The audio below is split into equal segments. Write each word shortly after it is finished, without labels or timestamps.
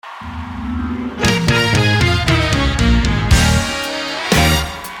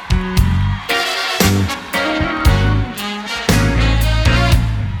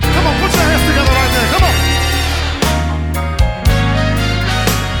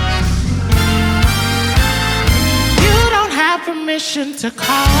permission to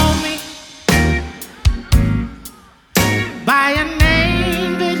call me by a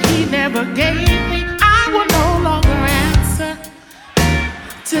name that he never gave me. I will no longer answer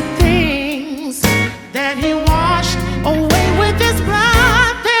to things that he washed away with his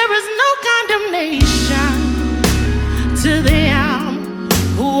blood. There is no condemnation to them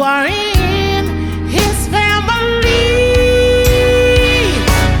who are in his family.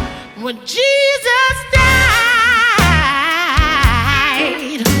 When Jesus died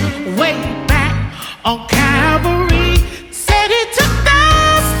way back on Calvary, said he took the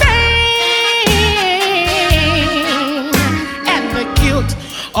stain and the guilt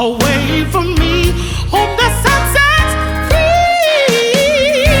away from me. Whom the Son sets free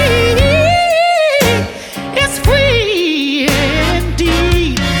is free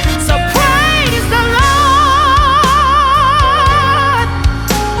indeed. So praise the Lord.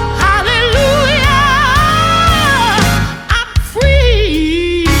 Hallelujah. I'm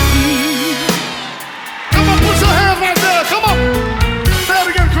free. Come on, put your hands right there. Come on. Say it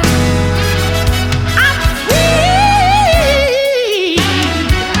again, Chris. I'm free.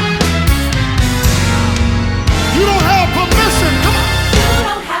 You don't have permission. Come on. You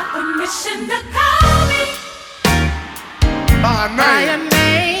don't have permission to call me By By a name.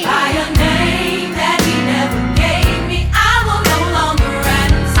 name, by a name that he never gave me. I will no longer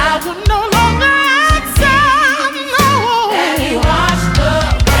answer. I will no longer answer. No. That he washed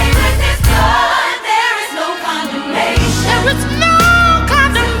away with his blood. There is no condemnation. There is no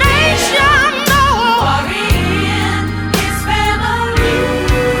condemnation. No. For in his family.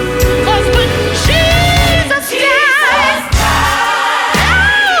 'Cause when Jesus died,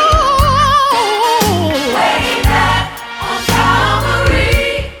 Way back on Calvary,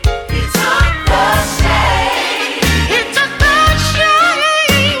 he took the shame he took the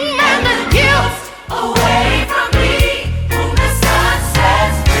shame and the guilt. away from me. Whom the Son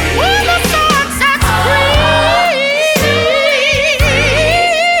sets free. When the Son sets free.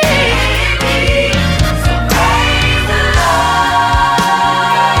 So praise the Lord.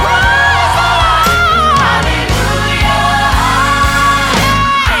 Hallelujah.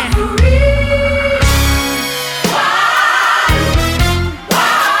 I'm free.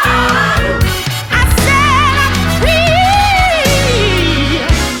 I said I'm free.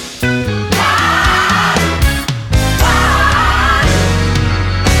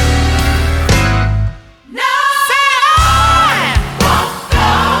 No, Say won't go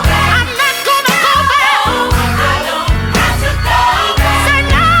back. I'm not gonna go back. I don't have to go back. Say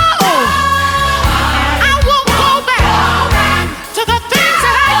no. I won't go back to the things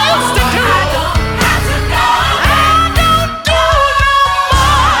that I used to do. I don't have to go I don't do no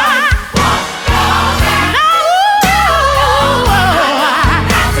more. Won't go back. No.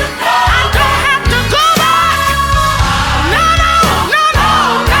 Have to go I don't have to go back. No, no, no, no,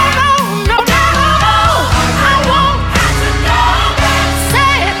 no, no, no, no. I won't. have to go back.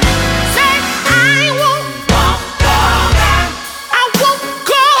 Say it. Say it. I won't. Won't go back. I won't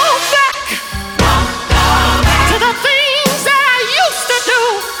go back Won't go back. to the things that I used to do.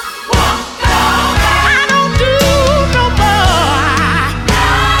 Won't go back. I don't do no more.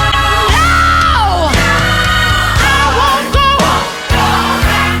 No. I won't go. Go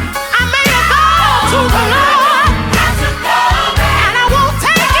back. I made a vow to the Lord.